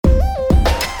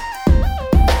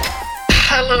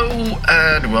Hello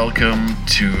and welcome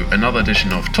to another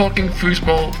edition of Talking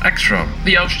Foosball Extra,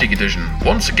 the Aufstieg edition.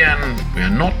 Once again, we are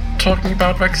not talking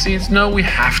about vaccines. No, we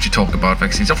have to talk about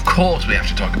vaccines. Of course we have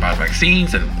to talk about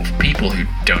vaccines and of people who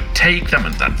don't take them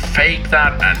and then fake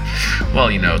that and,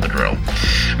 well, you know the drill.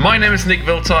 My name is Nick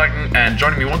Wiltagen and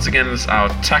joining me once again is our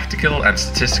tactical and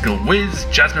statistical whiz,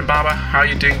 Jasmine Barber. How are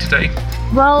you doing today?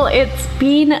 Well, it's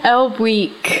been a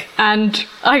week, and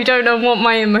I don't know what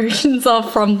my emotions are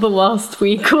from the last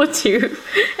week or two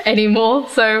anymore,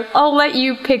 so I'll let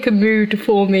you pick a mood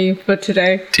for me for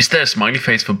today. Is there a smiley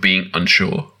face for being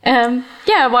unsure?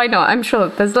 Yeah, why not? I'm sure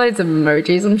there's loads of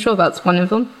emojis. I'm sure that's one of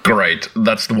them. Great,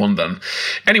 that's the one then.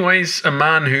 Anyways, a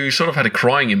man who sort of had a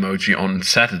crying emoji on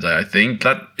Saturday, I think,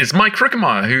 that is Mike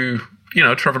Rickemeyer, who,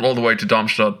 traveled all the way to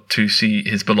Darmstadt to see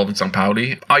his beloved St.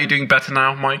 Pauli. Are you doing better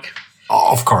now, Mike?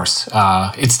 Of course.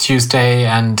 It's Tuesday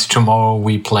and tomorrow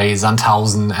we play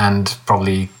Sandhausen and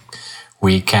probably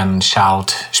we can shout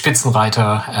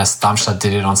Spitzenreiter as Darmstadt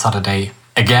did it on Saturday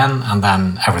again, and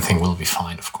then everything will be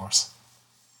fine, of course.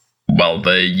 Well,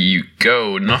 there you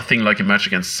go. Nothing like a match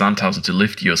against Sandhausen to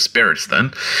lift your spirits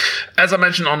then. As I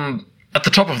mentioned at the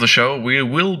top of the show, we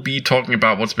will be talking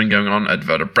about what's been going on at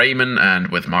Werder Bremen and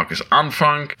with Markus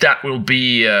Anfang. That will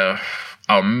be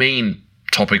our main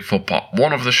topic for part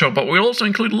one of the show, but we'll also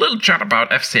include a little chat about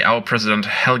FCL president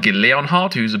Helge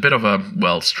Leonhardt, who's a bit of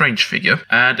a, strange figure.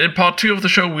 And in part two of the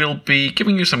show, we'll be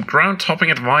giving you some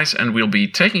ground-topping advice, and we'll be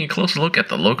taking a closer look at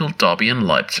the local derby in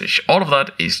Leipzig. All of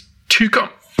that is to come.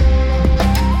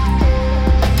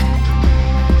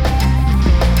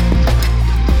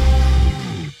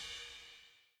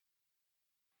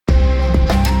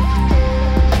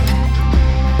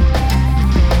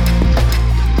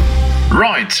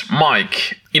 Right,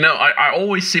 Mike, I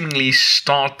always seemingly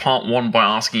start part one by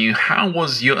asking you, how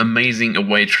was your amazing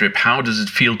away trip? How does it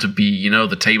feel to be,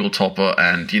 the table topper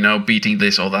and, beating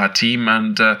this or that team?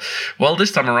 And,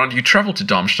 this time around, you traveled to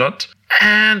Darmstadt.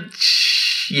 And,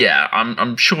 yeah,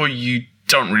 I'm sure you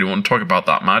don't really want to talk about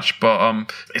that much, but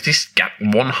at least get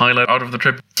one highlight out of the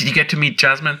trip. Did you get to meet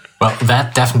Jasmine? Well,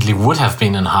 that definitely would have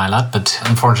been a highlight, but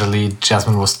unfortunately,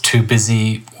 Jasmine was too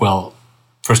busy,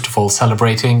 first of all,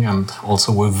 celebrating and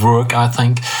also with work, I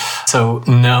think. So,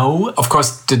 no, of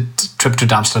course, the trip to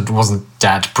Darmstadt wasn't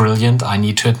that brilliant. I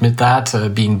need to admit that.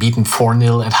 Being beaten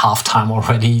 4-0 at halftime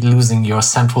already, losing your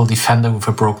central defender with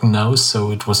a broken nose.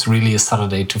 So it was really a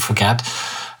Saturday to forget.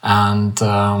 And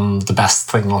the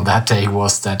best thing on that day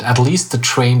was that at least the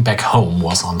train back home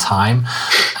was on time.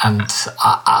 And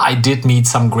I did meet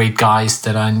some great guys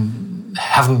that I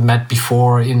haven't met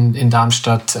before in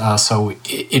Darmstadt. So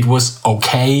it was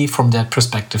okay from that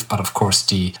perspective. But of course,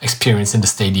 the experience in the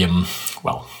stadium,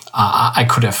 I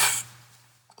could have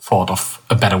thought of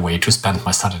a better way to spend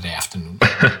my Saturday afternoon.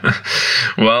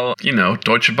 Well,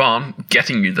 Deutsche Bahn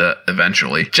getting you there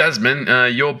eventually.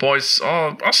 Jasmine, your boys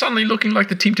are suddenly looking like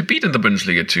the team to beat in the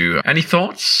Bundesliga too. Any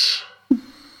thoughts?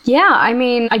 Yeah,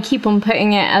 I keep on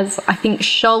putting it as I think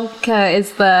Schalke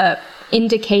is the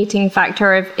indicating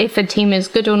factor of if a team is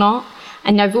good or not.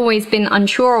 And I've always been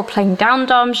unsure or playing down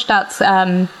Darmstadt's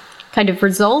kind of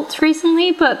results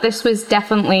recently, but this was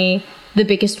definitely the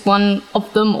biggest one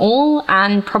of them all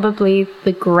and probably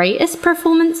the greatest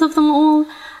performance of them all.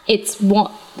 It's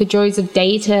what the joys of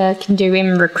data can do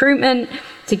in recruitment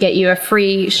to get you a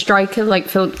free striker like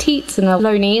Philip Tietz and a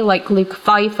loanee like Luke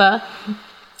Pfeiffer,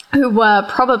 who were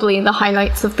probably the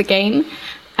highlights of the game.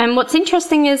 And what's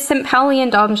interesting is St. Pauli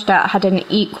and Darmstadt had an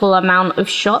equal amount of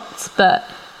shots, but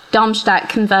Darmstadt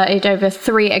converted over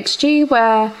 3 XG,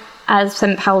 whereas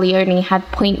St. Pauli only had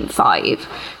 0.5.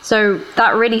 So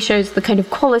that really shows the kind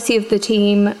of quality of the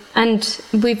team. And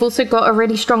we've also got a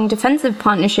really strong defensive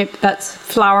partnership that's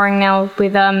flowering now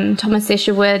with Thomas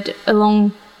Isherwood,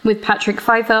 along with Patrick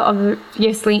Pfeiffer.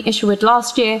 Obviously, Isherwood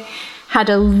last year had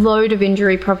a load of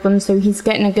injury problems, so he's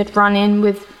getting a good run in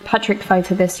with Patrick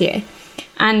Pfeiffer this year.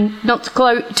 And not to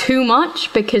gloat too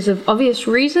much because of obvious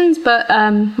reasons, but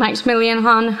Maximilian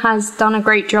Hahn has done a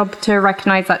great job to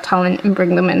recognise that talent and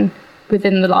bring them in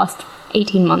within the last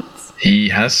 18 months. He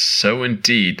has so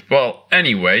indeed. Well,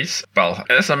 anyways,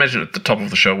 as I mentioned at the top of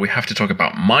the show, we have to talk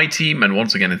about my team, and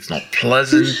once again, it's not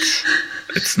pleasant.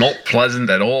 It's not pleasant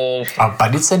at all.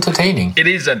 But it's entertaining. It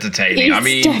is entertaining.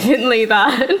 It's definitely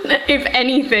that, if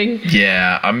anything.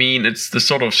 Yeah, it's the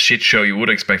sort of shit show you would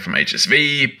expect from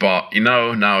HSV, but,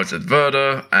 now it's at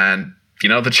Werder, and,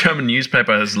 the German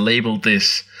newspaper has labeled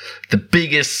this the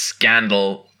biggest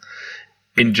scandal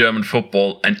in German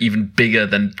football and even bigger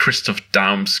than Christoph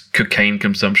Daum's cocaine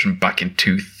consumption back in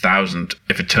 2000,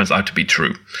 if it turns out to be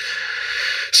true.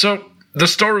 So, the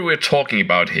story we're talking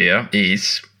about here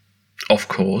is of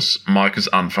course, Markus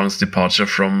Anfang's departure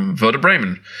from Werder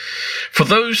Bremen. For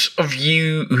those of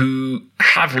you who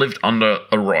have lived under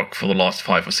a rock for the last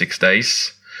 5 or 6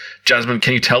 days, Jasmine,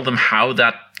 can you tell them how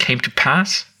that came to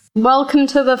pass? Welcome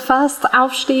to the first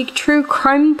Aufstieg True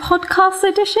Crime Podcast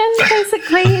edition,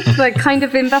 basically. The kind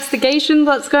of investigation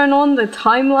that's going on, the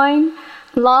timeline.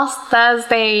 Last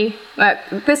Thursday,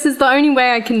 this is the only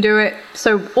way I can do it,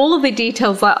 so all of the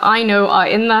details that I know are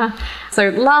in there. So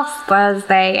last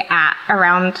Thursday at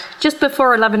around just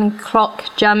before 11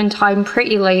 o'clock German time,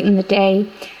 pretty late in the day,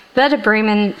 Werder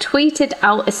Bremen tweeted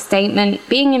out a statement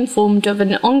being informed of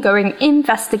an ongoing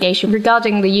investigation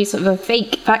regarding the use of a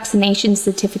fake vaccination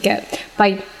certificate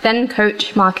by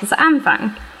then-coach Markus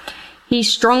Anfang. He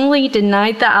strongly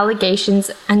denied the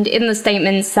allegations and in the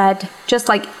statement said, just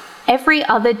like every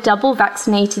other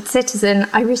double-vaccinated citizen,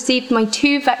 I received my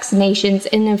 2 vaccinations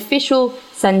in an official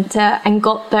centre and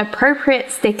got the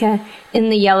appropriate sticker in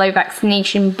the yellow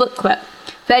vaccination booklet.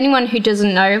 For anyone who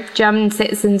doesn't know, German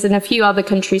citizens and a few other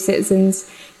country citizens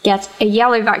get a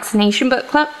yellow vaccination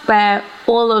booklet where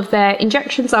all of their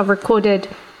injections are recorded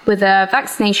with a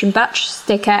vaccination batch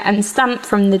sticker and stamped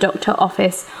from the doctor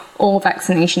office or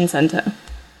vaccination centre.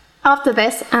 After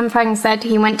this, Anfang said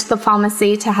he went to the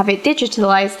pharmacy to have it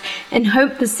digitalised and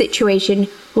hoped the situation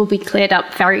will be cleared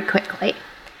up very quickly.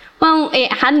 Well,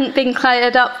 it hadn't been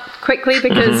cleared up quickly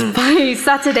because by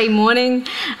Saturday morning,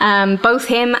 both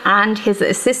him and his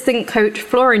assistant coach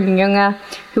Florian Junge,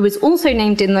 who was also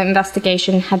named in the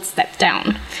investigation, had stepped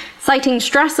down, citing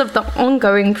stress of the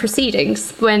ongoing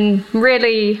proceedings, when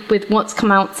really, with what's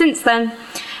come out since then,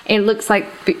 it looks like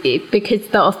because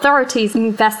the authorities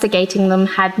investigating them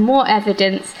had more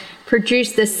evidence,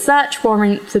 produced a search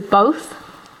warrant for both,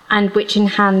 and which in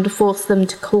hand forced them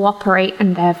to cooperate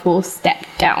and therefore step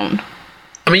down.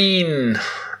 I mean,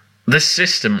 this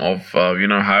system of,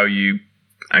 how you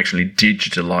actually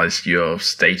digitalize your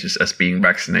status as being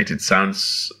vaccinated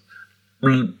sounds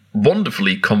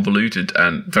wonderfully convoluted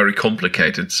and very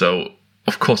complicated, so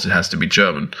of course it has to be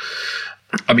German.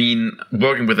 I mean,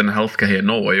 working within healthcare here in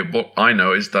Norway, what I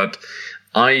know is that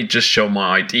I just show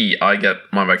my ID, I get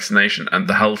my vaccination, and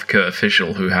the healthcare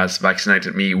official who has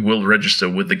vaccinated me will register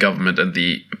with the government and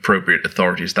the appropriate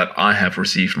authorities that I have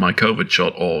received my COVID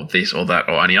shot or this or that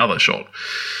or any other shot.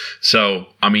 So,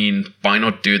 I mean, why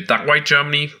not do it that way,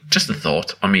 Germany? Just a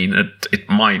thought. I mean, it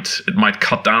might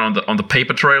cut down on the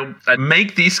paper trail and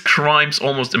make these crimes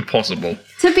almost impossible.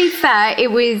 To be fair,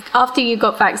 it was after you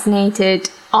got vaccinated,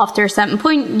 after a certain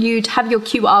point, you'd have your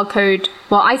QR code.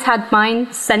 Well, I had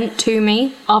mine sent to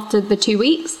me after the 2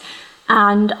 weeks,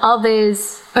 and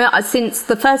others, since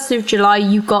the 1st of July,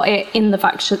 you got it in the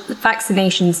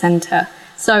vaccination centre.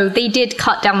 So they did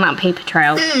cut down that paper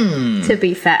trail, to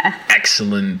be fair.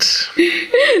 Excellent.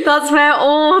 That's where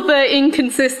all the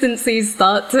inconsistencies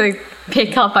start to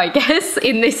pick up, I guess,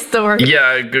 in this story.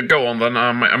 Yeah, go on then.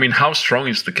 I mean, how strong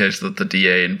is the case that the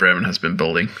DA in Bremen has been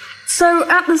building? So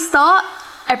at the start,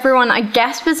 everyone, I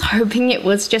guess, was hoping it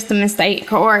was just a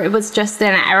mistake or it was just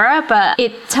an error, but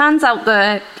it turns out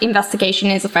the investigation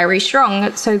is very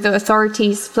strong. So the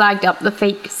authorities flagged up the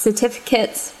fake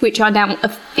certificates, which are now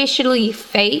officially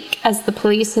fake, as the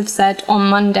police have said on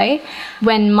Monday,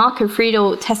 when Marco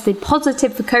Friedl tested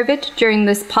positive for COVID during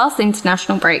this past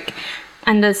international break.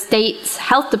 And the state's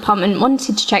health department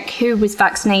wanted to check who was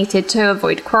vaccinated to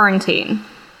avoid quarantine.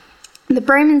 The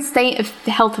Bremen State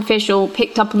Health official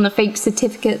picked up on the fake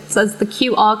certificates as the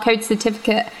QR code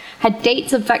certificate had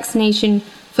dates of vaccination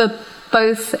for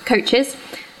both coaches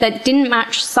that didn't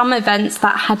match some events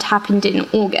that had happened in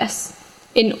August.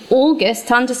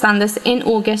 To understand this, in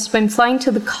August, when flying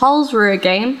to the Karlsruhe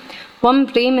game, one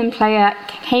Bremen player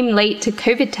came late to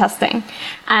COVID testing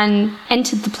and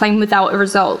entered the plane without a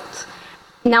result.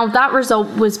 Now, that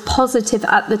result was positive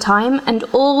at the time, and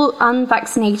all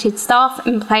unvaccinated staff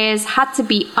and players had to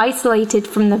be isolated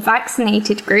from the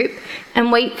vaccinated group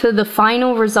and wait for the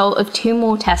final result of 2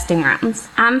 more testing rounds,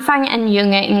 Anfang and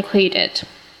Junge included.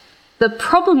 The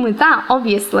problem with that,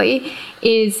 obviously,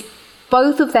 is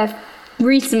both of their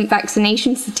recent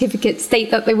vaccination certificates state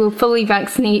that they were fully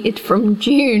vaccinated from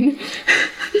June.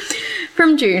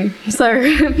 So,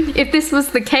 if this was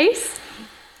the case,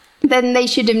 then they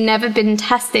should have never been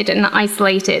tested and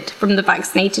isolated from the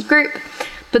vaccinated group.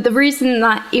 But the reason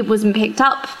that it wasn't picked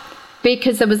up,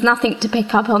 because there was nothing to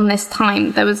pick up on this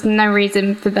time. There was no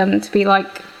reason for them to be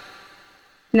like,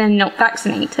 they're not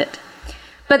vaccinated.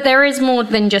 But there is more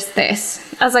than just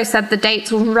this. As I said, the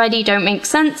dates already don't make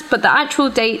sense, but the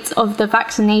actual dates of the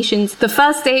vaccinations, the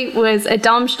first date was a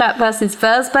Darmstadt versus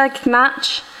Wolfsburg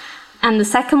match, and the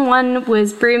second one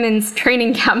was Bremen's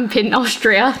training camp in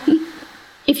Austria.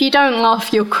 if you don't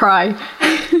laugh, you'll cry.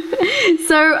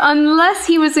 So unless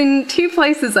he was in 2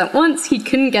 places at once, he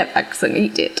couldn't get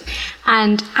vaccinated.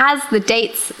 And as the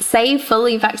dates say,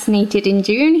 fully vaccinated in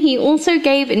June, he also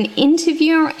gave an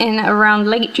interview in around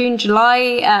late June,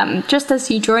 July, just as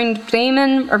he joined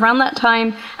Bremen around that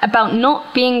time, about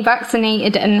not being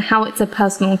vaccinated and how it's a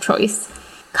personal choice.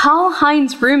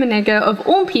 Karl-Heinz Rummenigge, of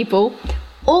all people,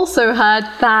 also heard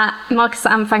that Markus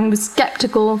Anfang was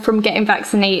skeptical from getting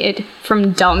vaccinated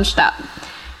from Darmstadt.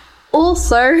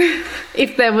 Also,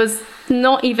 if there was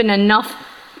not even enough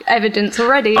evidence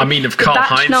already. I mean, if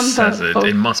Karl-Heinz says it,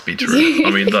 it must be true.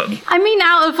 I mean,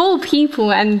 out of all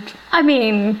people, and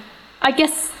I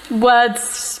guess words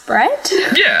spread.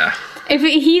 Yeah. If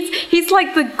he's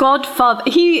like the godfather.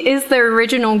 He is the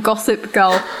original Gossip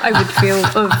Girl, I would feel,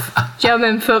 of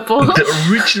German football. The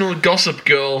original Gossip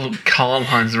Girl,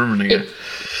 Karl-Heinz Rummenigge.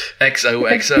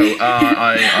 XOXO.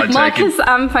 I take Markus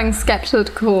Anfang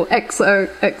skeptical.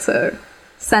 XOXO.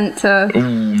 Center.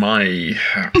 Ooh, my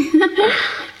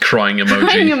crying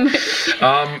emoji.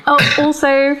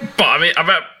 Also. But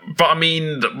I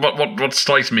mean, what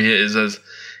strikes me here is as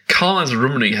Karl-Heinz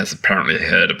Rummenigge has apparently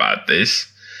heard about this,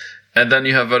 and then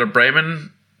you have Werder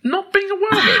Bremen not being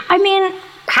aware of it. I mean,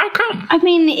 how come?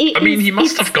 He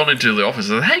must have gone into the office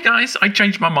and said, "Hey guys, I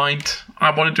changed my mind.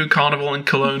 I want to do Carnival in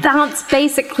Cologne." That's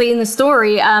basically in the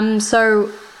story.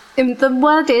 So the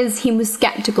word is he was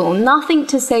skeptical. Nothing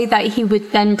to say that he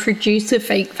would then produce a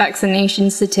fake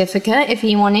vaccination certificate if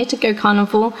he wanted to go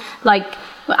Carnival. Like,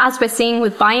 as we're seeing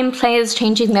with Bayern players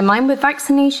changing their mind with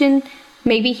vaccination,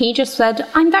 maybe he just said,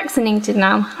 "I'm vaccinated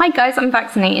now. Hi guys, I'm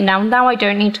vaccinated now. Now I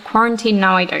don't need to quarantine.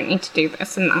 Now I don't need to do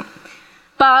this and that."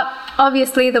 But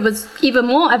obviously there was even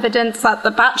more evidence that the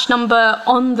batch number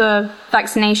on the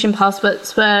vaccination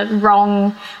passports were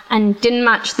wrong and didn't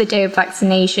match the day of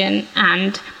vaccination.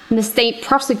 And the state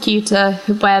prosecutor,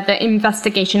 where the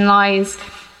investigation lies,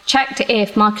 checked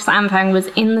if Markus Anfang was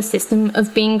in the system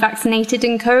of being vaccinated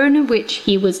in Cologne, which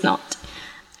he was not.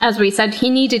 As we said, he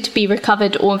needed to be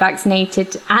recovered or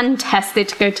vaccinated and tested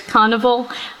to go to Carnival,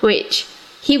 which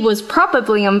he was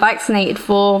probably unvaccinated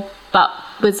for, but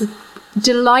was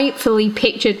delightfully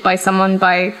pictured by someone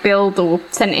by Bild or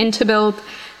sent into Bild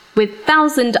with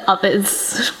 1,000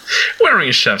 others. Wearing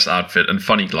a chef's outfit and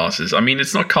funny glasses. I mean,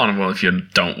 it's not Carnival if you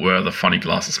don't wear the funny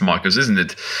glasses, Marcus, isn't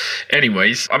it?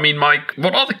 Anyways, I mean, Mike,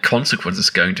 what are the consequences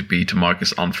going to be to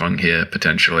Markus Anfang here,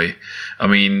 potentially? I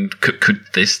mean, could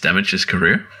this damage his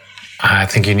career? I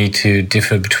think you need to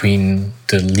differ between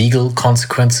the legal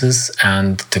consequences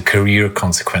and the career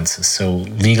consequences. So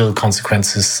legal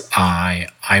consequences, I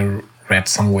read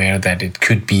somewhere that it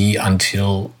could be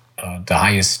until the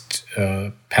highest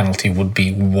penalty would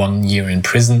be 1 year in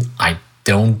prison. I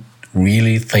don't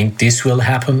really think this will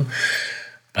happen,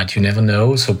 but you never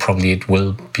know. So probably it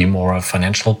will be more a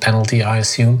financial penalty, I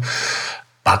assume.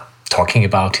 But talking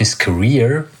about his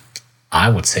career, I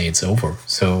would say it's over.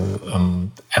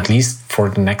 So at least for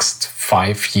the next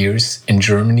 5 years in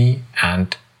Germany,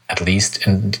 and at least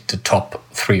in the top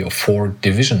 3 or 4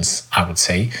 divisions, I would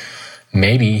say,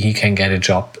 maybe he can get a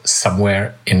job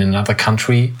somewhere in another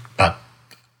country. But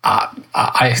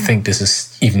I think this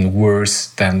is even worse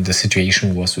than the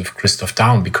situation was with Christoph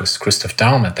Daum, because Christoph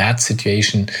Daum, at that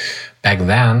situation back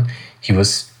then, he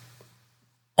was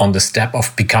on the step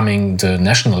of becoming the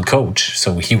national coach.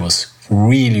 So he was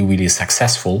really, really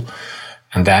successful.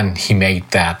 And then he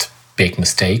made that big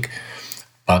mistake.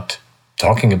 But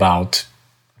talking about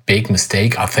big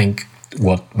mistake, I think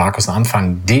what Markus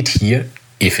Anfang did here,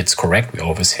 if it's correct, we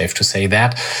always have to say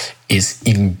that, is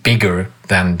even bigger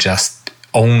than just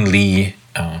only,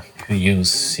 you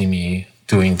see me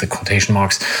doing the quotation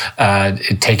marks,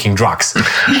 taking drugs.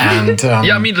 And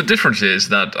yeah, I mean, the difference is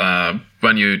that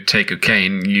when you take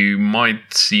cocaine, you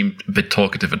might seem a bit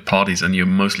talkative at parties and you're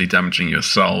mostly damaging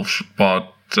yourself.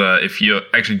 But if you're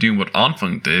actually doing what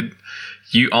Anfang did,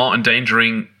 you are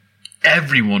endangering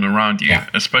everyone around you,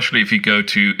 especially if you go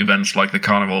to events like the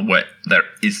Carnival where there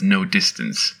is no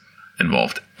distance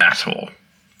involved at all.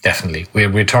 Definitely.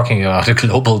 We're talking about a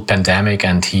global pandemic,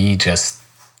 and he just,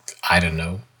 I don't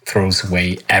know, throws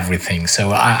away everything.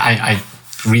 So I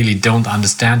really don't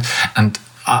understand. And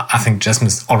I think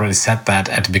Jasmine's already said that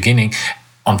at the beginning.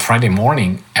 On Friday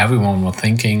morning, everyone was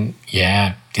thinking,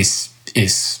 this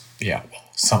is,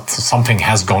 something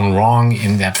has gone wrong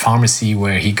in that pharmacy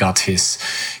where he got his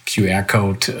QR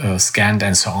code scanned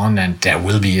and so on, and there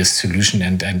will be a solution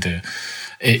and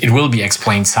it will be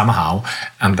explained somehow.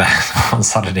 And then on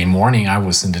Saturday morning, I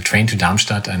was in the train to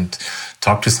Darmstadt and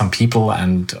talked to some people,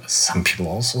 and some people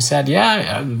also said,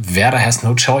 Werder has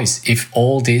no choice. If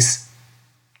all this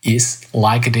is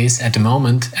like it is at the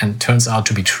moment and turns out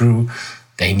to be true,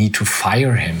 they need to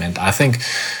fire him. And I think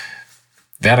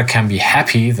Werder can be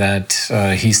happy that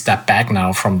he stepped back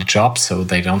now from the job, so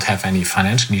they don't have any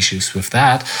financial issues with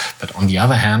that. But on the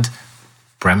other hand,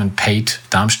 Bremen paid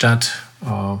Darmstadt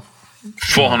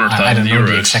 400,000 I don't know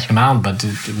the euros. exact amount, but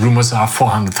the rumors are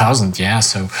 400,000. Yeah,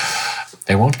 so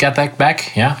they won't get that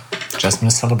back. Yeah, Jasmine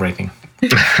is celebrating.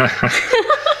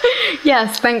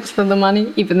 Yes, thanks for the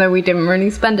money, even though we didn't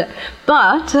really spend it.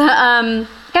 But I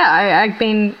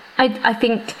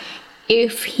think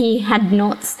if he had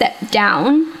not stepped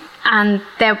down and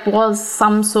there was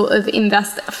some sort of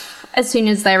as soon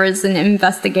as there is an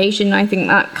investigation, I think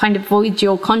that kind of voids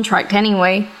your contract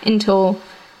anyway until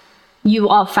you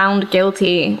are found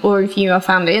guilty or if you are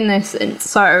found innocent.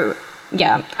 So,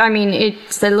 yeah, I mean,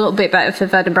 it's a little bit better for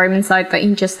Werder Bremen's side that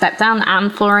he just stepped down,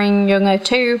 and Florian Junge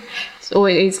too. It's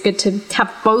always good to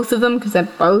have both of them because they're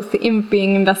both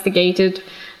being investigated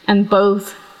and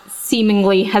both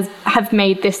seemingly have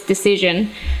made this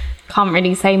decision. Can't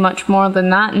really say much more than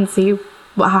that and see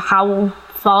how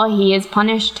far he is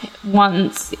punished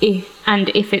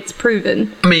if it's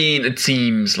proven. I mean, it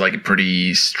seems like a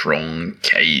pretty strong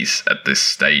case at this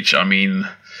stage. I mean,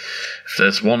 if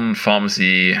there's one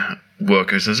pharmacy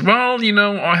worker who says, well,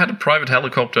 I had a private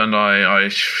helicopter and I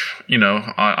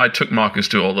took Marcus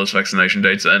to all those vaccination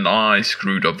dates and I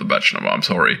screwed up the badge number. I'm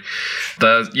sorry.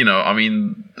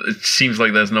 It seems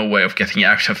like there's no way of getting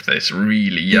out of this,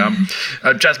 really. Yeah.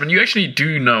 Jasmine, you actually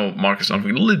do know Marcus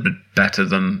Anfang a little bit better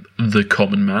than the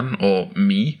common man or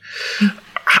me.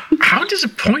 How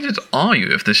disappointed are you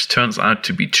if this turns out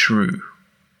to be true?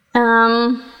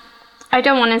 I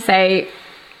don't want to say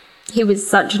he was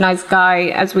such a nice guy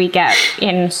as we get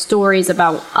in stories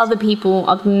about other people,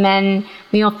 other men.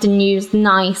 We often use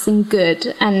nice and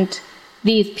good, and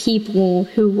these people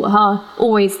who are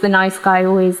always the nice guy,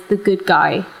 always the good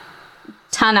guy,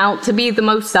 turn out to be the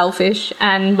most selfish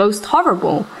and most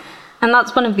horrible. And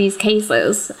that's one of these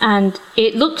cases. And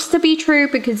it looks to be true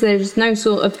because there's no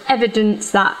sort of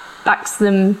evidence that backs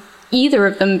them, either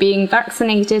of them being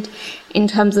vaccinated, in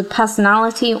terms of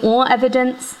personality or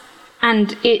evidence.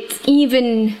 And it's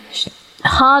even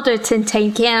harder to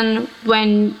take in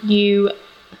when you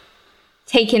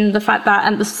take in the fact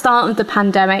that at the start of the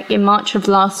pandemic, in March of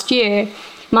last year,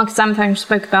 Marcus Anfang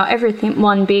spoke about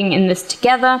everyone being in this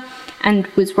together and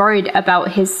was worried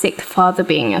about his sick father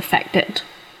being affected.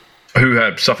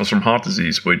 Who suffers from heart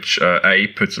disease, which A,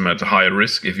 puts him at a higher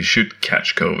risk if he should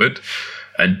catch COVID,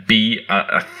 and B,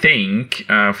 I think,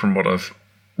 from what I've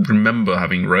remember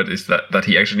having read, is that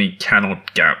he actually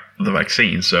cannot get the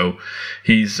vaccine, so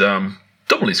he's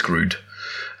doubly screwed.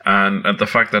 And the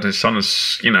fact that his son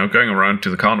is, going around to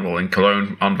the carnival in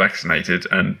Cologne unvaccinated,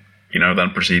 and then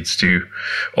proceeds to,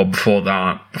 or before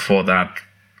that,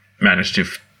 managed to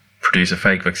produce a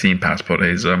fake vaccine passport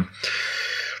is,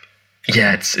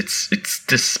 it's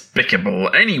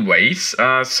despicable. Anyways,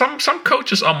 some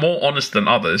coaches are more honest than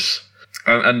others,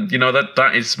 and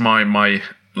that is my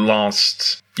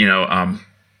last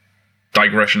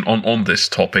digression on this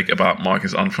topic about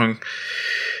Marcus Anfang.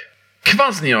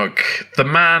 Kwasniok, the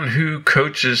man who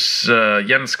coaches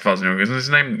Jens Kwasniok, isn't his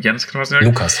name Jens Kwasniok?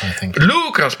 Lukas, I think.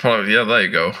 Lukas, probably. Yeah, there you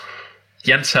go.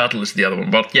 Jens Hertel is the other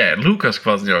one, but yeah, Lukas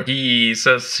Kwasniok. He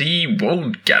says he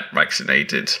won't get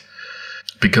vaccinated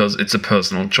because it's a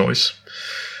personal choice,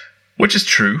 which is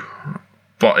true,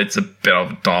 but it's a bit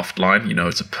of a daft line.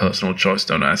 It's a personal choice.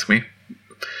 Don't ask me.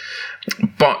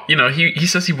 But, he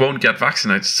says he won't get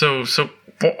vaccinated. So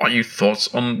what are your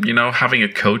thoughts on, having a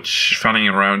coach fanning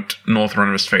around North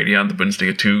Rhine-Westphalia and the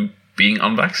Bundesliga 2 being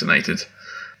unvaccinated?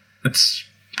 It's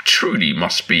truly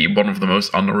must be one of the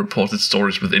most underreported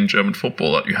stories within German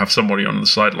football, that you have somebody on the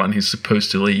sideline who's supposed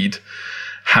to lead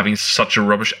having such a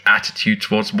rubbish attitude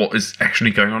towards what is actually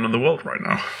going on in the world right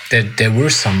now. There were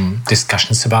some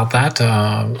discussions about that.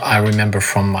 I remember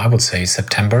from, I would say,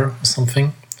 September or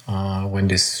something. When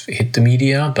this hit the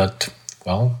media, but,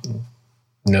 well,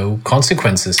 no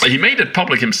consequences. He made it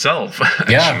public himself.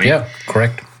 Yeah,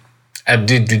 correct. As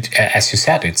you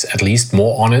said, it's at least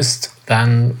more honest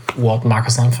than what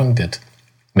Marcus Anfang did.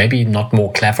 Maybe not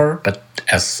more clever, but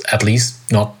at least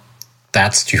not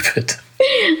that stupid.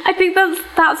 I think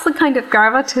that's the kind of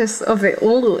gravitas of it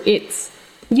all.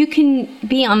 You can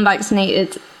be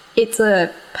unvaccinated. It's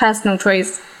a personal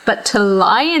choice. But to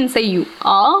lie and say you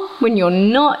are when you're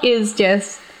not is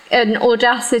just an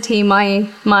audacity my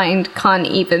mind can't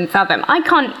even fathom. I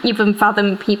can't even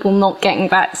fathom people not getting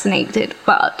vaccinated,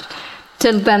 but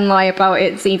to then lie about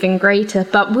it's even greater.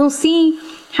 But we'll see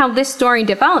how this story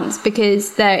develops,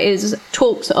 because there is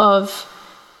talks of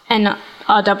an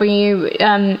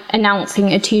RW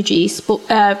announcing a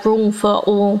 2G rule for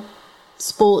all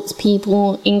sports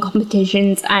people in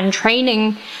competitions and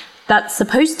training that's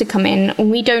supposed to come in.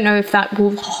 We don't know if that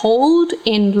will hold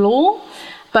in law,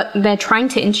 but they're trying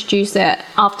to introduce it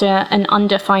after an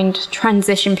undefined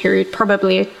transition period,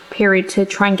 probably a period to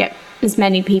try and get as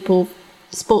many people,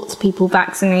 sports people,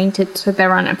 vaccinated so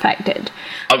they're unaffected.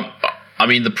 I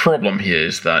mean, the problem here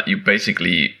is that you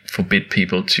basically forbid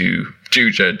people to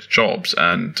do their jobs.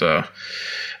 And I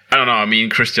don't know, I mean,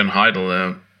 Christian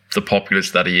Heidel, the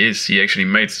populist that he is, he actually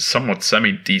made a somewhat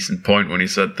semi-decent point when he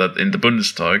said that in the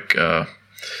Bundestag,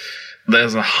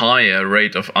 there's a higher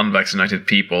rate of unvaccinated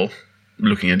people,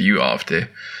 looking at you after,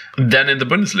 than in the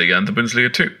Bundesliga and the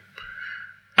Bundesliga 2.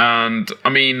 And, I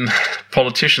mean,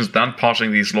 politicians then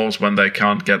passing these laws when they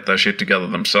can't get their shit together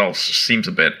themselves seems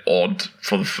a bit odd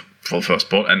for the first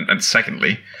part. And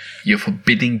secondly, you're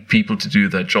forbidding people to do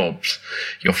their jobs.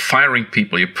 You're firing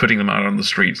people. You're putting them out on the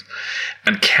streets.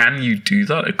 And can you do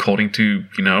that according to,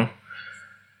 you know,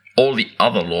 all the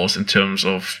other laws in terms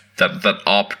of that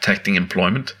are protecting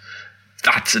employment?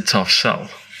 That's a tough sell.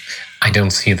 I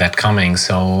don't see that coming.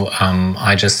 So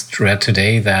I just read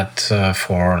today that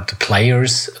for the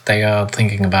players, they are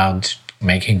thinking about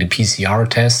making the PCR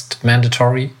test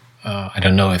mandatory. I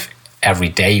don't know if every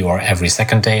day or every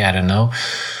second day, I don't know.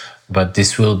 But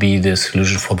this will be the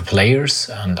solution for the players.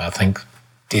 And I think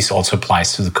this also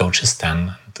applies to the coaches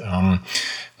then.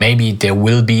 Maybe there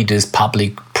will be this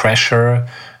public pressure.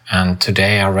 And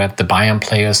today I read the Bayern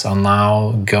players are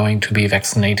now going to be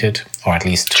vaccinated, or at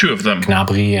least 2 of them,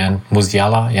 Gnabry and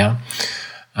Musiala, yeah.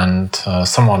 And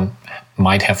someone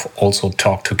might have also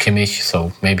talked to Kimmich,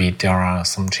 so maybe there are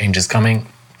some changes coming.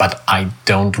 But I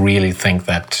don't really think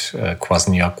that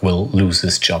Kwasniok will lose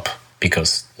his job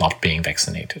because not being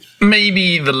vaccinated.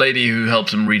 Maybe the lady who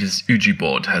helps him read his Uji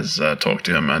board has talked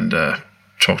to him and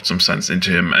talked some sense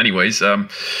into him. Anyways,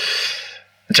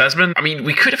 Jasmine, I mean,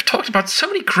 we could have talked about so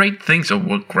many great things,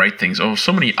 or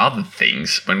so many other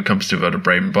things when it comes to Werder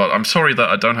Bremen, but I'm sorry that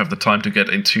I don't have the time to get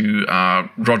into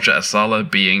Roger Asala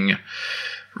being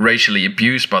racially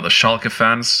abused by the Schalke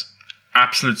fans.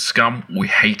 Absolute scum. We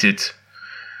hate it.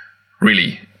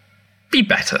 Really, be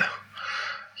better.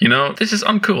 You know, this is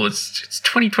uncool. It's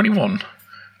 2021.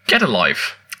 Get a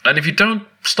life. And if you don't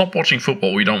stop watching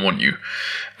football, we don't want you.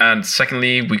 And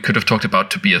secondly, we could have talked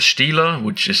about Tobias Stieler,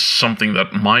 which is something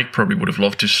that Mike probably would have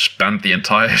loved to spend the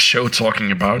entire show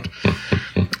talking about.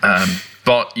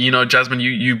 But, you know, Jasmine,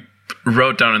 you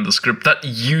wrote down in the script that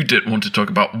you did want to talk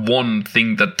about one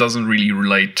thing that doesn't really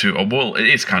relate to, or well, it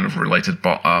is kind of related,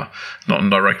 but not in a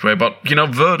direct way. But, you know,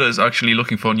 Werder is actually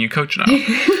looking for a new coach now.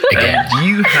 And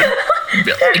you had...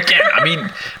 Again,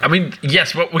 I mean,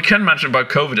 yes, what we can mention about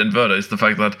COVID and Werder is the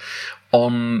fact that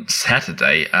on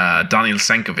Saturday, Daniel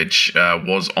Senkovic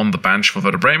was on the bench for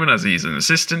Werder Bremen as he's an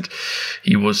assistant.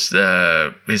 He was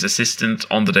his assistant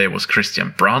on the day was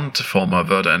Christian Brandt, former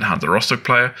Werder and Hansa Rostock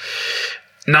player.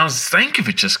 Now,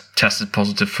 Senkovic has tested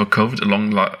positive for COVID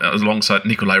alongside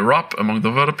Nikolai Rapp among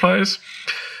the Werder players.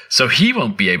 So he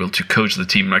won't be able to coach the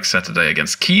team next Saturday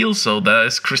against Kiel. So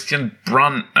there's Christian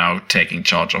Brandt now taking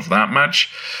charge of that match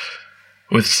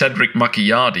with Cedric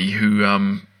Macchiardi, who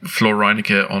Flo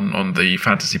Reinecke on the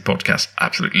Fantasy podcast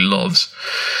absolutely loves.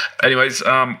 Anyways,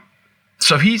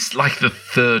 so he's like the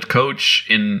third coach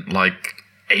in like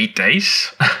 8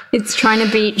 days. It's trying to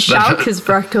beat Schalke's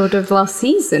record of last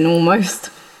season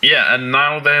almost. Yeah, and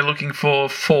now they're looking for a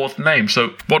fourth name.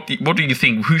 So what do you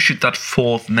think? Who should that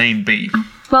fourth name be?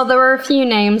 Well, there were a few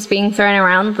names being thrown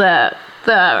around.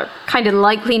 The kind of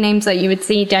likely names that you would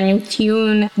see, Daniel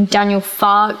Thune, Daniel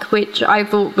Fark, which I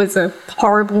thought was a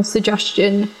horrible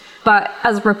suggestion. But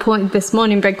as reported this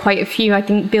morning by quite a few, I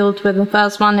think Bild were the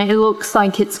first one. It looks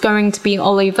like it's going to be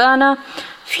Ole Werner.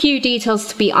 Few details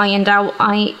to be ironed out.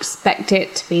 I expect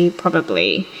it to be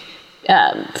probably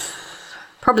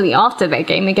after their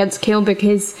game against Kiel,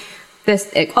 because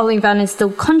Ole Werner is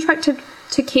still contracted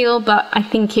to Kiel, but I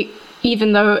think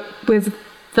even though with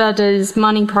Werder's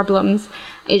money problems,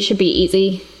 it should be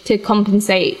easy to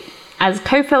compensate, as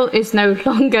Kofeld is no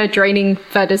longer draining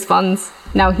Werder's funds.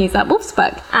 Now he's at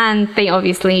Wolfsburg. And they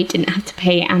obviously didn't have to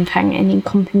pay Anfang any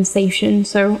compensation,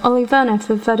 so Ole Werner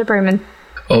for Werder Bremen.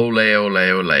 Ole, ole,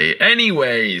 ole.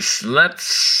 Anyways,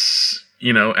 let's,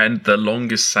 end the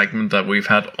longest segment that we've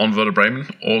had on Werder Bremen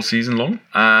all season long.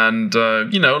 And,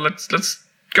 let's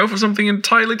go for something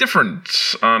entirely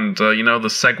different. And, the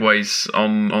segues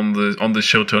on the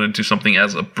show turn into something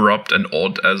as abrupt and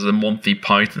odd as a Monty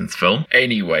Python film.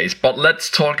 Anyways, but let's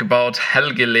talk about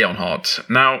Helge Leonhardt.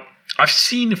 Now, I've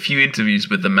seen a few interviews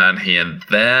with the man here and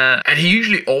there, and he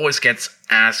usually always gets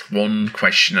asked one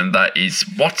question, and that is,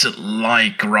 what's it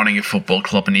like running a football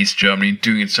club in East Germany and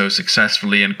doing it so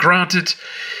successfully? And granted,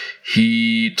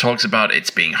 he talks about it's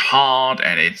being hard,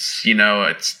 and it's,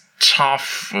 it's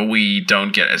tough. We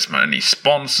don't get as many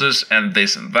sponsors and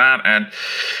this and that. And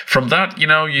from that,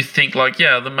 you think like,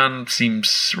 yeah, the man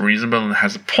seems reasonable and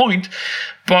has a point.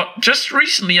 But just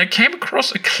recently, I came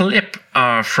across a clip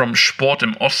from Sport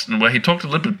im Osten where he talked a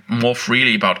little bit more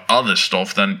freely about other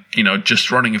stuff than,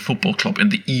 just running a football club in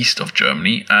the east of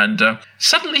Germany. And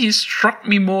suddenly he struck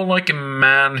me more like a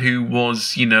man who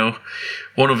was,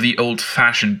 one of the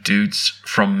old-fashioned dudes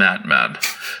from Mad Men.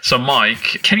 So,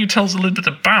 Mike, can you tell us a little bit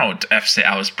about FC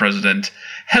Auer's president,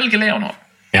 Helge Leonhardt?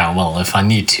 Yeah, well, if I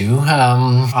need to,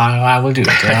 I will do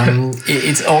it.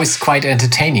 It's always quite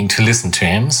entertaining to listen to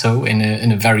him, so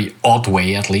in a very odd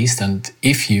way at least. And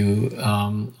if you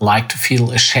like to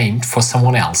feel ashamed for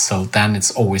someone else, so then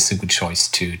it's always a good choice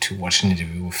to watch an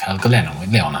interview with Helge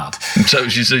Leonhardt. So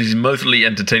he's mostly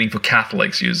entertaining for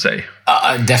Catholics, you say?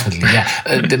 Definitely,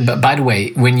 yeah. By the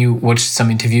way, when you watch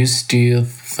some interviews, do you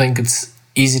think it's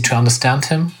easy to understand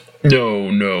him? No.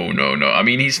 I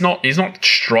mean, he's not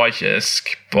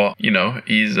Streich-esque, but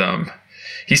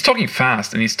he's talking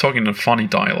fast and he's talking in a funny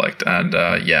dialect, and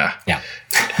yeah.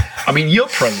 I mean, your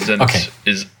president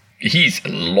he's a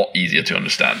lot easier to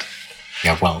understand.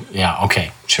 Yeah, well, yeah,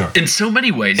 okay, sure. In so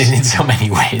many ways. In so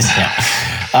many ways,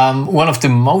 yeah. One of the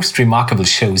most remarkable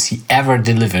shows he ever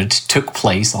delivered took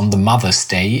place on the Mother's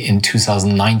Day in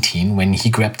 2019 when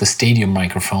he grabbed the stadium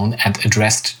microphone and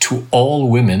addressed to all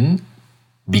women,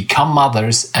 become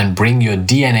mothers and bring your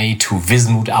DNA to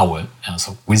Wismut Aue.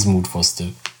 So Wismut was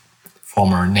the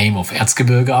former name of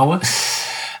Erzgebirge Aue.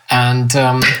 And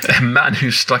a man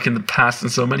who's stuck in the past in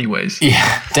so many ways.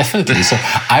 Yeah, definitely. So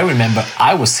I remember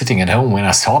I was sitting at home when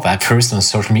I saw that first on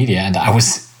social media, and I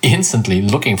was instantly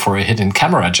looking for a hidden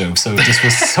camera joke. So this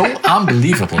was so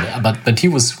unbelievable. But he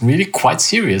was really quite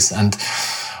serious. And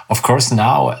of course,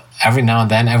 every now and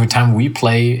then, every time we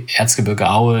play Erzgebirge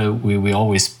Aue, we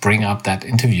always bring up that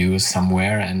interview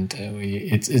somewhere, and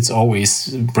it's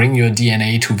always bring your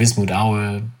DNA to Wismut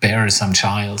Aue, bear some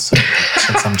child, so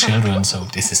shed some children. So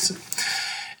this is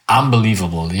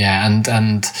unbelievable, yeah.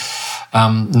 And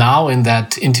now in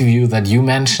that interview that you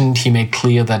mentioned, he made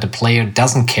clear that a player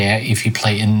doesn't care if he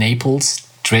play in Naples,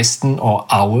 Dresden, or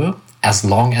Aue, as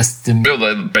long as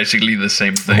they're basically the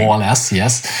same thing. More or less,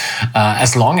 yes.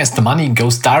 As long as the money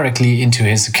goes directly into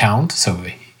his account, so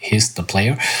he's the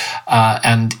player.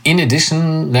 And in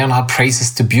addition, Leonhardt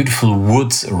praises the beautiful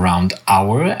woods around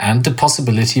Aue and the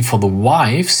possibility for the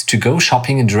wives to go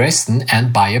shopping in Dresden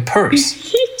and buy a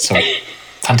purse. So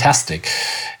fantastic.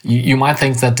 You might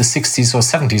think that the 60s or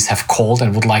 70s have called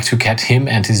and would like to get him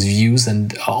and his views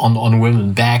and on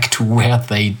women back to where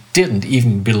they didn't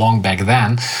even belong back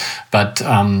then. But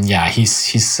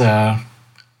he's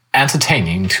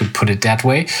entertaining, to put it that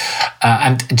way.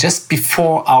 And just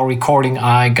before our recording,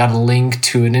 I got a link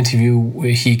to an interview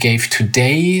he gave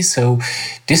today. So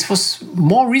this was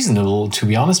more reasonable, to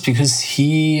be honest, because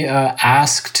he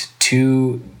asked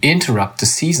to interrupt the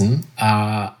season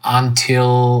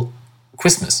until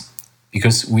Christmas,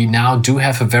 because we now do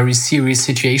have a very serious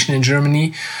situation in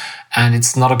Germany and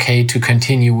it's not okay to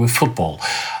continue with football.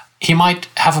 He might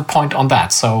have a point on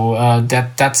that. So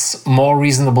that's more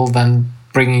reasonable than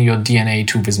bringing your DNA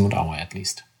to Wismut Aue, at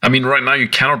least. I mean, right now you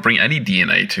cannot bring any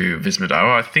DNA to Wismut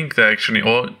Aue. I think they actually,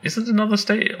 or is it another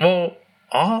state? Or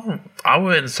Aue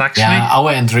and Saxony? Yeah, Aue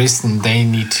and Dresden, they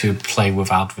need to play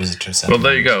without visitors. Well,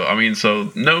 there you go. I mean,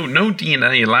 so no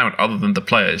DNA allowed other than the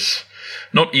players.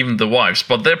 Not even the wives,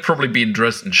 but they'll probably be in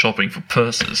Dresden shopping for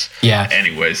purses. Yeah.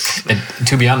 Anyways.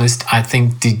 To be honest, I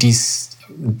think these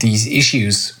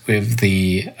issues with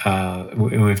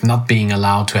with not being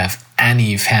allowed to have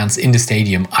any fans in the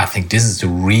stadium, I think this is the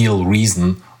real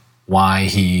reason why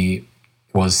he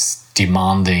was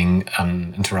demanding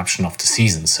an interruption of the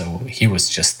season. So he was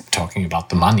just talking about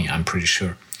the money, I'm pretty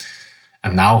sure.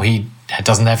 And now he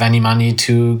doesn't have any money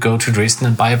to go to Dresden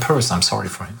and buy a purse. I'm sorry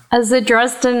for him. As a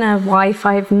Dresdner wife,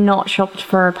 I've not shopped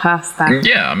for a purse then.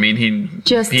 Yeah, I mean,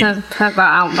 to put that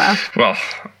out there. Well,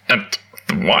 and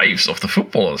the wives of the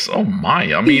footballers, oh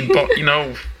my. I mean, but,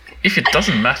 if it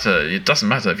doesn't matter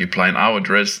if you play in Aue,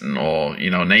 Dresden, or,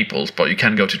 Naples, but you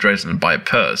can go to Dresden and buy a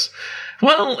purse.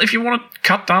 Well, if you want to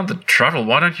cut down the travel,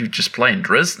 why don't you just play in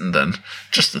Dresden then?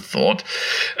 Just a thought.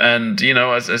 And,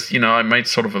 as I made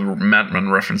sort of a Mad Men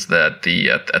reference there at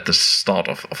the start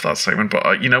of that segment.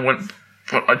 But, when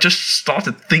I just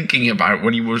started thinking about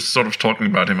when he was sort of talking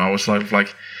about him, I was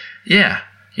like, yeah,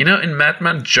 in Mad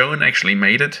Men, Joan actually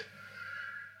made it.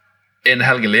 in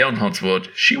Helge Leonhard's word,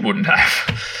 she wouldn't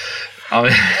have. I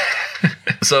mean,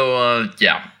 so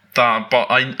yeah. But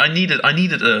I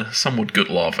needed a somewhat good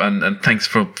laugh, and thanks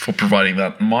for providing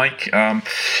that, Mike.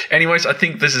 Anyways, I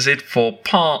think this is it for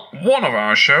part 1 of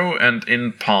our show, and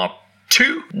in part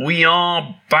 2, we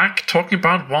are back talking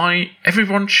about why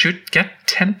everyone should get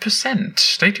 10%.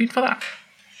 Stay tuned for that.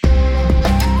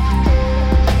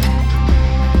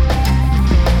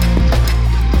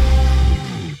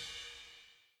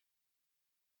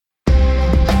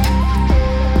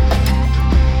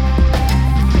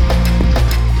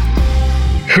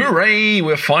 Hooray!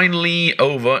 We're finally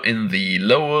over in the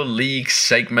lower league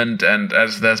segment, and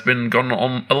as there's been gone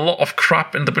on a lot of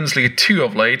crap in the Bundesliga 2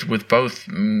 of late with both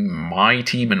my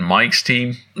team and Mike's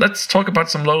team, let's talk about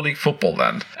some lower league football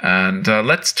then. And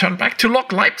let's turn back to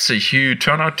Lok Leipzig, who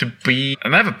turn out to be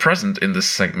ever present in this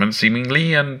segment,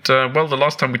 seemingly. And well, the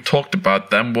last time we talked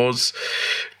about them was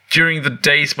during the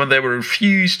days when they were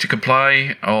refused to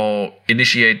comply or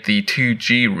initiate the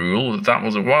 2G rule. That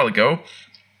was a while ago.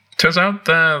 Turns out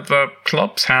the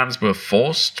club's hands were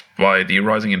forced by the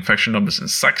rising infection numbers in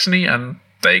Saxony, and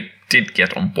they did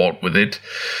get on board with it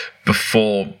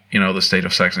before, the state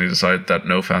of Saxony decided that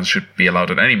no fans should be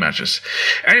allowed at any matches.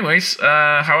 Anyways,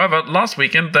 however, last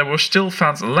weekend there were still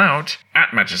fans allowed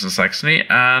at matches in Saxony,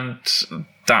 and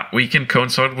that weekend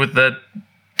coincided with the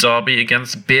derby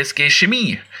against BSG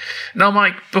Chemie. Now,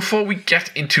 Mike, before we get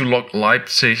into Lok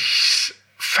Leipzig's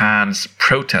fans'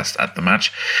 protest at the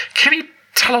match, can you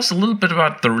tell us a little bit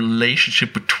about the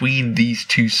relationship between these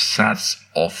two sets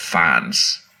of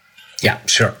fans? Yeah,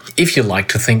 sure. If you like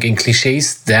to think in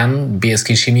cliches, then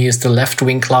BSG Chemie is the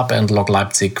left-wing club and Lok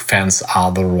Leipzig fans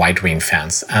are the right-wing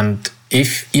fans. And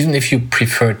even if you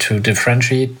prefer to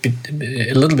differentiate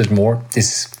a little bit more, this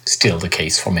is still the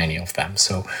case for many of them.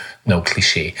 So no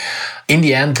cliche. In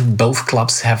the end, both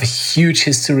clubs have a huge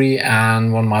history,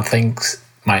 and one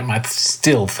might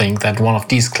still think that one of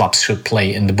these clubs should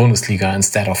play in the Bundesliga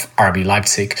instead of RB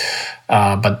Leipzig.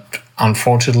 But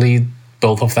unfortunately,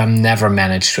 both of them never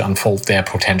managed to unfold their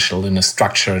potential in a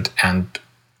structured and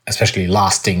especially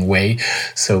lasting way.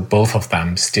 So both of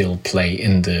them still play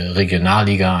in the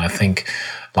Regionalliga. I think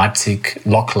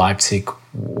Lok Leipzig,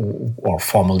 or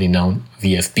formerly known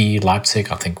VfB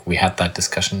Leipzig, I think we had that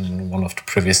discussion in one of the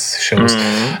previous shows,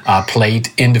 played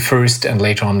in the first and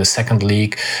later on the second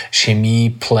league. Chemie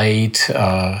played,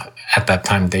 at that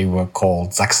time they were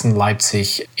called Sachsen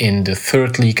Leipzig, in the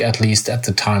third league, at least at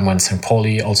the time when St.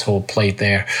 Pauli also played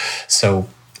there. So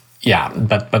yeah,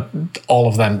 but all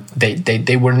of them,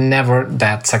 they were never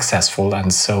that successful,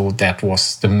 and so that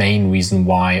was the main reason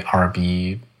why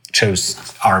RB chose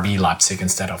RB Leipzig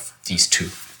instead of these two.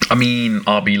 I mean,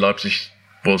 RB Leipzig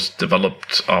was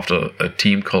developed after a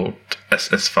team called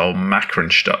SSV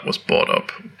Mackenstadt was bought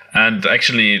up. And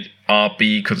actually,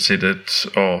 RB considered,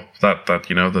 that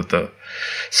the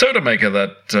soda maker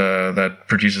that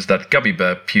produces that gummy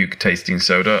bear puke tasting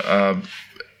soda,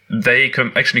 they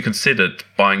actually considered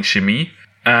buying Chemie,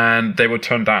 and they were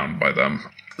turned down by them.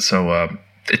 So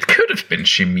it could have been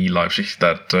Chemie Leipzig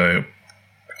that,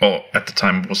 or at the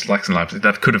time it was Sachsen Leipzig,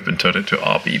 that could have been turned into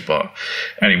RB. But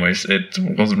anyways, it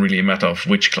wasn't really a matter of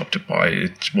which club to buy.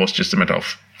 It was just a matter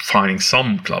of finding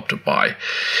some club to buy.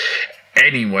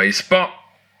 Anyways, but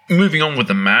moving on with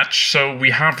the match. So we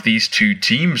have these two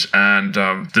teams, and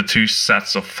the two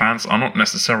sets of fans are not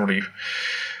necessarily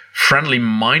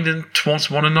friendly-minded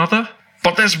towards one another.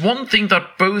 But there's one thing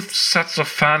that both sets of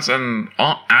fans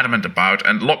are adamant about,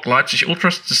 and Lok Leipzig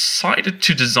Ultras decided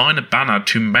to design a banner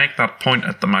to make that point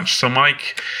at the match. So,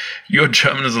 Mike, your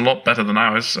German is a lot better than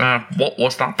ours. What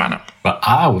was that banner? Well,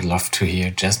 I would love to hear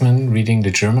Jasmine reading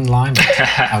the German line, but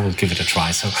I will give it a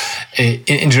try. So,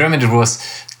 in German, it was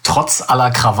Trotz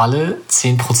aller Krawalle,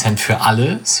 10% für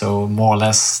alle. So more or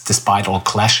less, despite all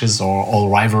clashes or all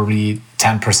rivalry,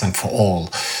 10% for all.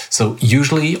 So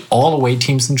usually all away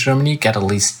teams in Germany get at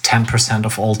least 10%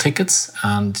 of all tickets.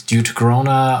 And due to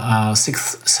Corona,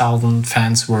 6,000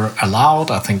 fans were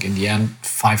allowed. I think in the end,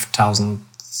 5,000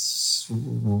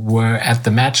 were at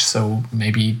the match. So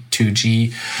maybe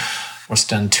 2G was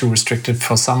then too restricted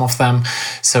for some of them.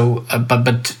 So,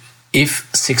 but if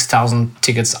 6,000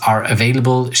 tickets are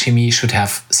available, Chemie should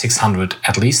have 600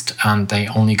 at least, and they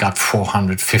only got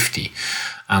 450.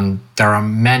 And there are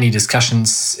many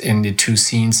discussions in the two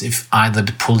scenes if either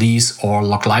the police or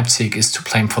Lok Leipzig is to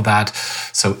blame for that.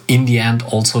 So in the end,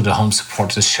 also the home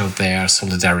supporters showed their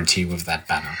solidarity with that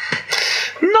banner.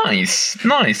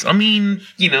 Nice. I mean,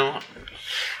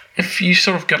 if you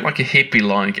sort of get like a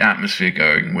hippie-like atmosphere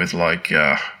going with like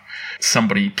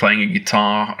somebody playing a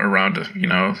guitar around a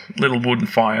little wooden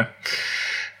fire,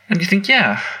 And you think,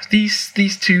 yeah, these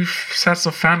two sets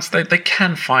of fans, they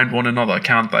can find one another,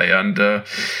 can't they? And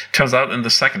turns out in the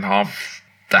second half,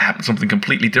 that happened something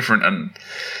completely different. And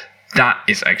that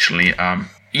is actually,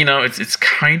 it's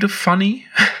kind of funny,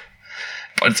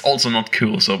 but it's also not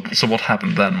cool. So what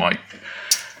happened then, Mike?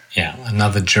 Yeah,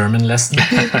 another German lesson.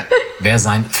 Wer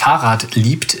sein Fahrrad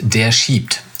liebt, der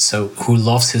schiebt. So who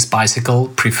loves his bicycle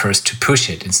prefers to push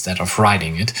it instead of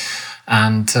riding it.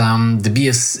 And the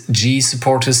BSG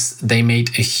supporters, they made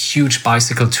a huge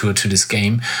bicycle tour to this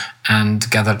game and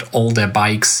gathered all their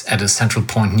bikes at a central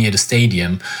point near the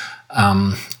stadium.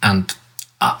 And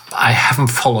I haven't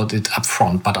followed it up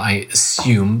front, but I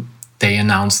assume they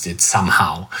announced it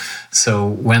somehow.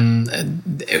 So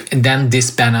then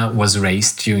this banner was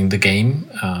raised during the game,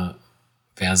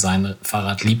 wer sein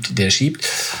Fahrrad liebt, der schiebt.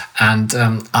 And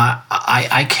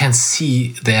I can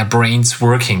see their brains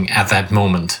working at that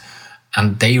moment.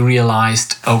 And they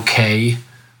realized, okay,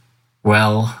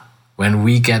 well, when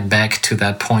we get back to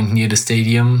that point near the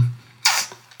stadium,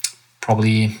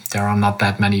 probably there are not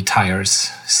that many tires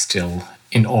still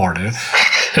in order.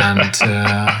 And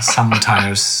some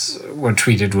tires were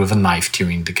treated with a knife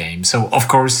during the game. So, of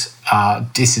course,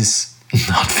 this is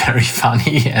not very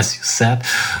funny, as you said.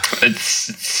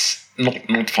 It's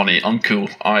not funny. Uncool.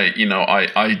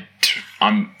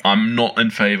 I'm not in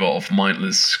favor of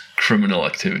mindless criminal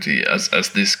activity, as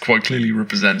this quite clearly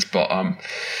represents. But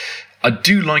I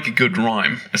do like a good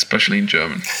rhyme, especially in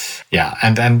German. Yeah,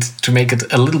 and to make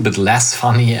it a little bit less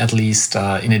funny, at least,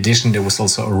 in addition, there was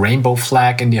also a rainbow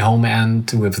flag in the home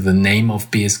end with the name of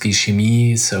BSG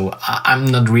Chemie. So I'm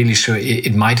not really sure.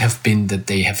 It might have been that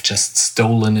they have just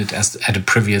stolen it at a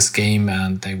previous game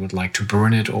and they would like to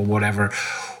burn it or whatever.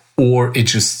 Or it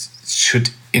just should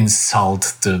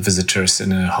insult the visitors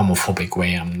in a homophobic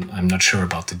way. I'm not sure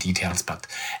about the details, but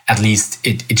at least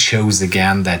it shows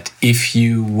again that if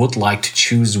you would like to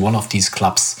choose one of these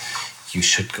clubs, you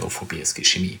should go for BSG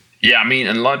Chemie. Yeah, I mean,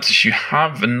 in Leipzig, you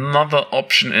have another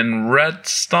option in Red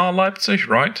Star Leipzig,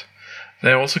 right?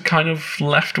 They're also kind of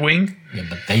left-wing. Yeah,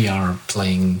 but they are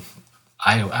playing,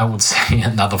 I would say,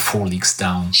 another 4 leagues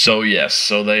down. So, yes,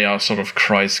 so they are sort of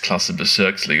Kreisklasse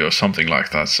Bezirksliga or something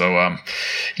like that. So,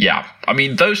 yeah, I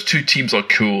mean, those two teams are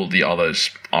cool. The others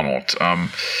are not.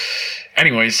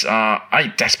 Anyways,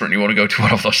 I desperately want to go to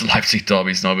one of those Leipzig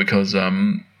derbies now because...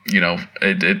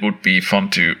 it would be fun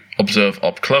to observe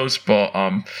up close, but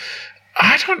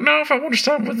I don't know if I want to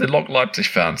start with the Lok Leipzig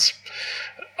fans.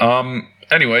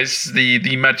 Anyways,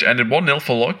 the match ended 1-0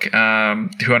 for Lok,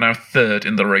 who are now third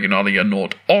in the Regionalliga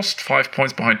Nordost, 5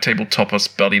 points behind table toppers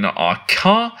Berliner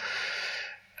AK.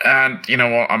 And you know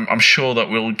what? I'm sure that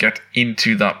we'll get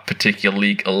into that particular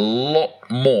league a lot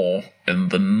more in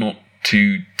the not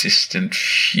too distant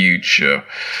future.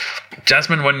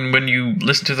 Jasmine, when you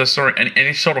listen to the story,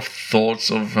 any sort of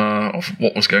thoughts of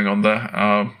what was going on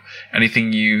there?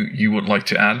 Anything you would like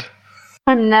to add?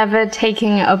 I'm never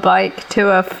taking a bike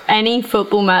to any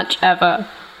football match ever.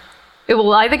 It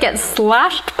will either get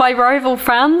slashed by rival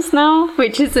fans now,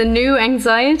 which is a new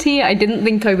anxiety I didn't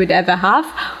think I would ever have,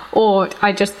 or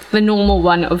the normal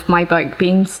one of my bike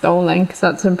being stolen, because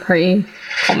that's a pretty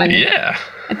common. Yeah.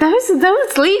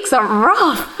 Those leagues are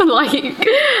rough.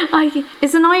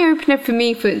 It's an eye-opener for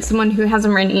me, for someone who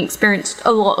hasn't really experienced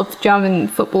a lot of German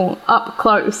football up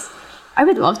close. I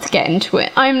would love to get into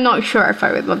it. I'm not sure if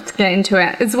I would love to get into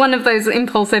it. It's one of those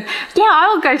impulsive,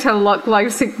 I'll go to a Lok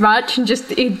Leipzig match and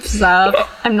just observe.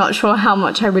 I'm not sure how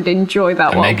much I would enjoy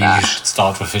that one. Maybe you should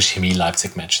start with a Chemie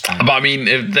Leipzig match then. But I mean,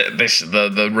 if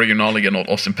the Regionalliga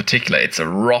Nordost in particular, it's a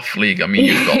rough league. I mean,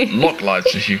 you've got Lok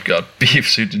Leipzig, you've got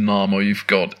BFC Dynamo, you've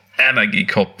got Energie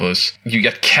Cottbus, you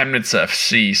get Chemnitzer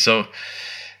FC. So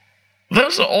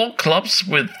those are all clubs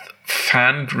with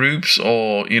fan groups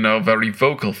or, very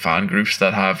vocal fan groups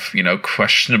that have,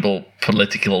 questionable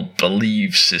political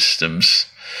belief systems.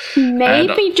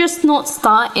 Maybe just not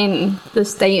start in the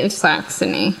state of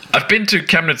Saxony. I've been to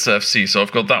Chemnitzer FC, so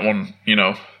I've got that one,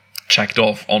 checked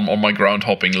off on my ground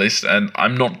hopping list, and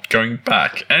I'm not going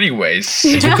back. Anyways.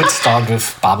 You could start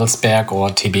with Babelsberg or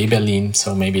TB Berlin,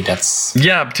 so maybe that's...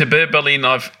 Yeah, TB Berlin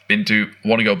I've been to,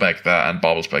 want to go back there, and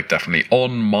Babelsberg definitely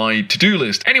on my to-do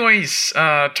list. Anyways,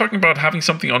 talking about having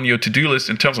something on your to-do list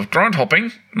in terms of ground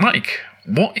hopping, Mike,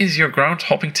 what is your ground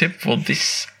hopping tip for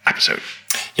this episode?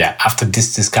 Yeah, after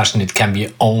this discussion, it can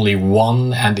be only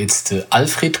one, and it's the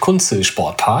Alfred Kunze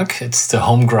Sportpark. It's the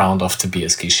home ground of the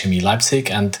BSG Chemie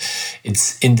Leipzig, and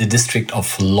it's in the district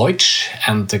of Leutsch,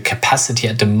 and the capacity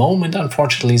at the moment,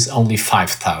 unfortunately, is only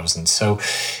 5,000. So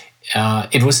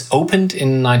It was opened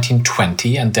in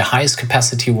 1920, and the highest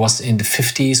capacity was in the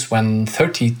 50s when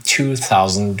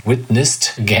 32,000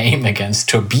 witnessed a game against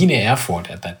Turbine Erfurt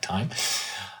at that time.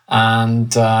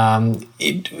 And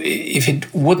if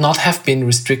it would not have been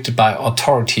restricted by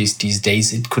authorities these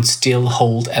days, it could still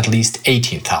hold at least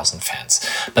 18,000 fans.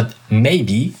 But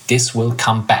maybe this will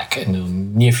come back in the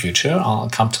near future. I'll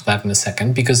come to that in a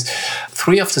second, because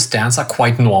 3 of the stands are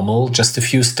quite normal, just a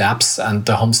few steps, and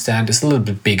the home stand is a little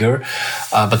bit bigger,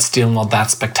 but still not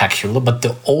that spectacular. But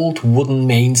the old wooden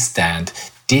main stand,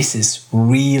 this is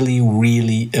really,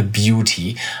 really a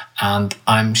beauty, and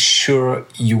I'm sure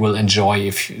you will enjoy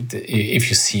if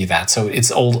you see that. So it's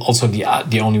also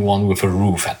the only one with a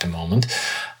roof at the moment.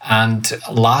 And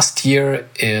last year,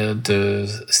 the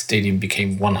stadium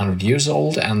became 100 years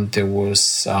old, and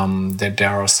there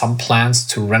are some plans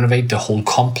to renovate the whole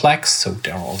complex. So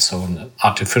there are also an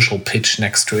artificial pitch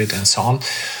next to it and so on.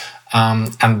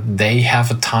 And they have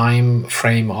a time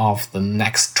frame of the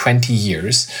next 20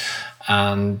 years.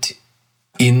 And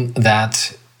in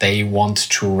that, they want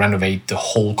to renovate the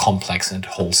whole complex and the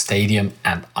whole stadium.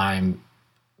 And I'm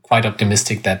quite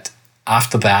optimistic that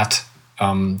after that,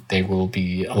 they will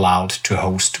be allowed to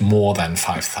host more than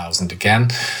 5,000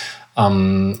 again.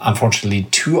 Unfortunately,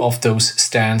 2 of those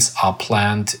stands are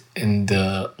planned in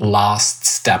the last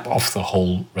step of the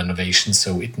whole renovation.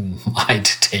 So it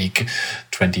might take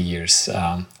 20 years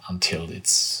until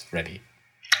it's ready.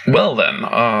 Well then,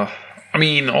 I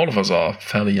mean, all of us are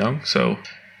fairly young, so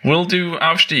we'll do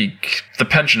Aufstieg, the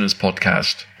Pensioners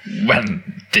podcast, when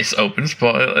this opens,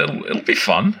 but it'll be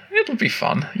fun. It'll be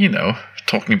fun,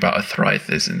 talking about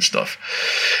arthritis and stuff.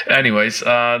 Anyways,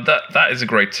 that is a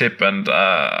great tip, and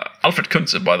Alfred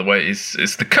Kunze, by the way,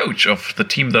 is the coach of the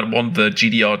team that won the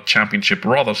GDR championship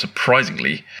rather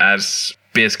surprisingly, as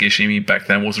BSG Chemie back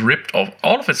then was ripped of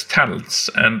all of its talents,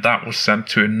 and that was sent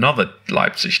to another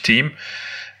Leipzig team.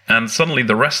 And suddenly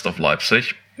the rest of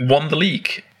Leipzig won the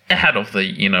league ahead of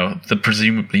the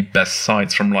presumably best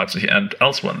sides from Leipzig and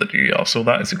elsewhere in the DDR. So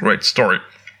that is a great story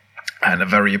and a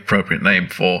very appropriate name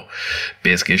for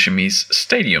BSG Chemie's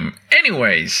stadium.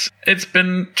 Anyways, it's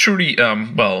been truly,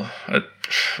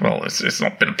 it's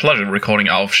not been a pleasure recording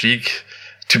Aufstieg,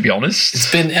 to be honest.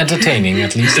 It's been entertaining,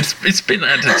 at least. It's been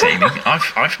entertaining.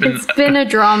 It's been a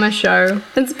drama show.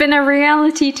 It's been a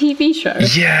reality TV show.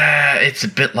 Yeah, it's a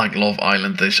bit like Love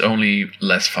Island. There's only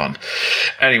less fun.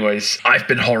 Anyways, I've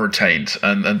been horror-tained,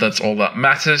 and that's all that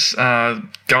matters.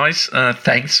 Guys,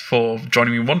 thanks for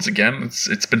joining me once again.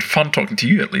 It's been fun talking to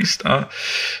you, at least.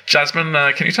 Jasmine,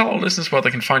 can you tell our listeners where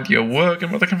they can find your work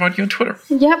and where they can find you on Twitter?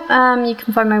 Yep, you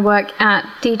can find my work at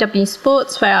DW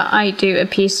Sports, where I do a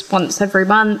piece once every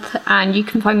month. And you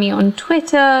can find me on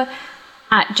Twitter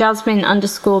at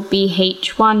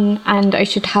Jasmine_BH1, and I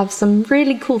should have some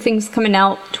really cool things coming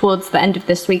out towards the end of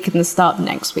this week and the start of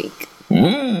next week.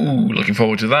 Ooh, looking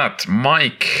forward to that.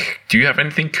 Mike, do you have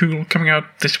anything cool coming out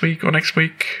this week or next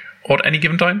week or at any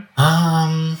given time?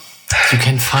 You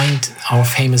can find our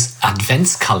famous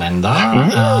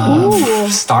Adventskalender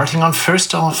starting on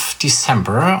 1st of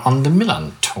December on the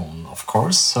Millanton, of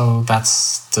course. So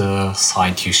that's the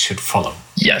site you should follow.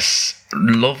 Yes,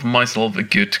 love myself a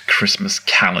good Christmas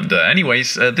calendar.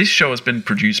 Anyways, this show has been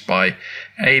produced by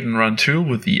Aidan Rantoul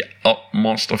with the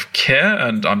utmost of care,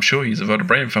 and I'm sure he's a Werder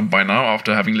Bremen fan by now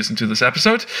after having listened to this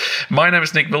episode. My name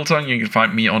is Nick Wiltong. You can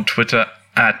find me on Twitter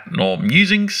at Norm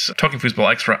Musings. Talking Football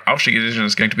Extra Aufstieg Edition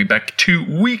is going to be back 2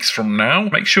 weeks from now.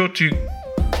 Make sure to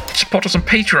support us on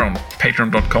Patreon,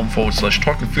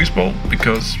 patreon.com/talkingfootball,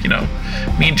 because,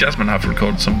 me and Jasmine have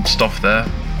recorded some stuff there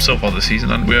so far this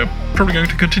season, and we're probably going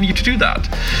to continue to do that.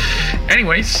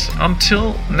 Anyways,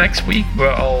 until next week,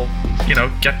 where I'll,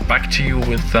 get back to you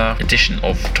with an edition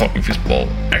of Talking Football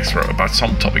Extra about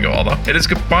some topic or other. It is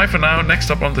goodbye for now.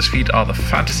 Next up on this feed are the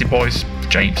Fantasy Boys,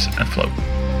 James and Flo.